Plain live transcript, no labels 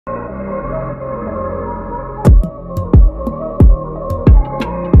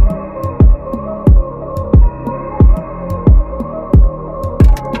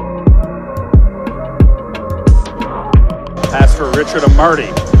for Richard Amardi.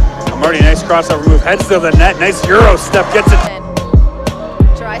 Amardi, nice crossover move, heads to the net, nice Euro step, gets it.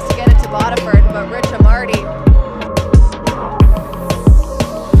 Tries to get it to Bodiford, but Rich Amardi.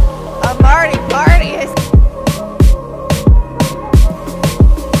 Amardi is...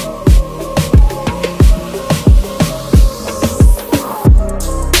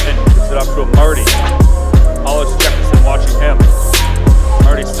 And gives it up to Amardi. Hollis Jefferson watching him.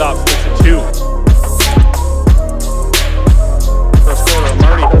 Amardi stops, gets it 2. First quarter,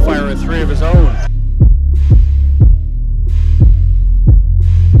 Amardi, he'll fire at 3 of his own.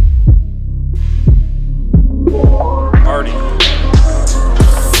 Amardi.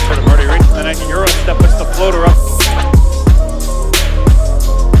 Amardi right to the net. Euro step puts the floater up.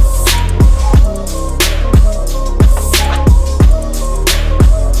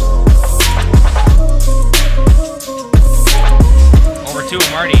 Over to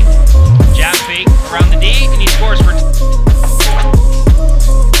Amardi. Jab fake around the D, and he scores for...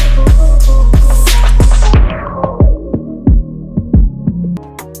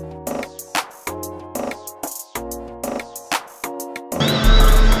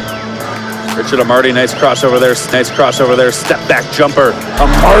 Richard Amardi, nice crossover there, step back jumper.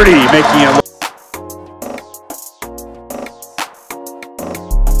 Amardi making it.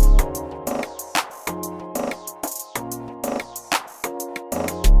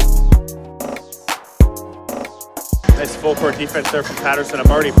 Nice full court defense there from Patterson.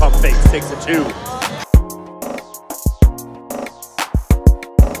 Amardi pump fake, takes it 2.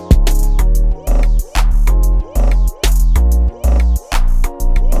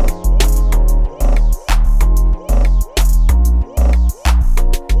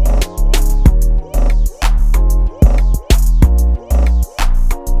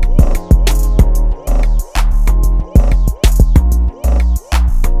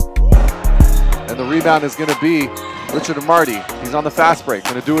 And the rebound is going to be Richard Amardi. He's on the fast break,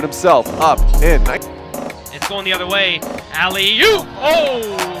 going to do it himself. Up, in. It's going the other way. Alley-oop!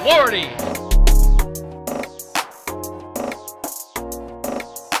 Oh, lordy!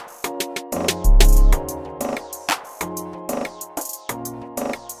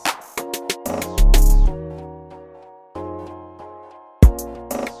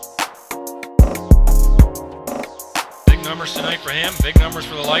 Numbers tonight for him, big numbers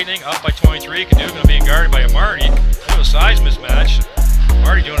for the Lightning, up by 23. Cadogan being guarded by Amardi. What a size mismatch.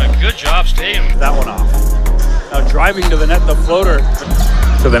 Amardi doing a good job staying. That one off. Now driving to the net, the floater.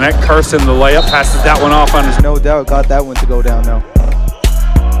 To the net, Carson, the layup, passes that one off on his... No doubt got that one to go down now.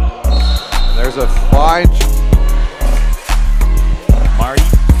 And there's a fine... Amardi.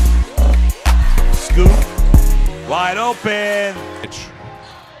 Scoop. Wide open.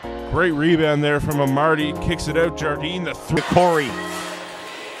 Great rebound there from Amardi. Kicks it out. Jardine, the Corey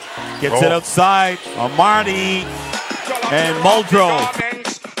gets it outside. Amardi and Muldrow.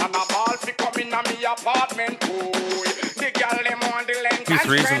 2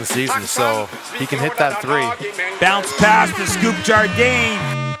 threes in the season, so he can hit that 3. Bounce pass to Scoop Jardine.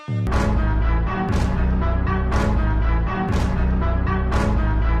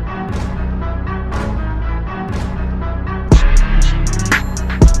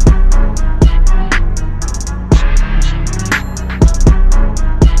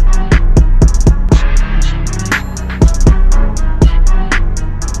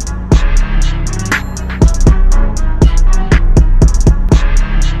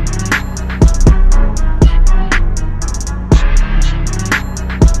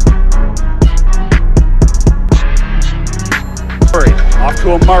 Off to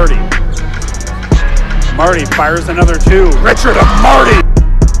Amardi. Amardi fires another 2. Richard Amardi!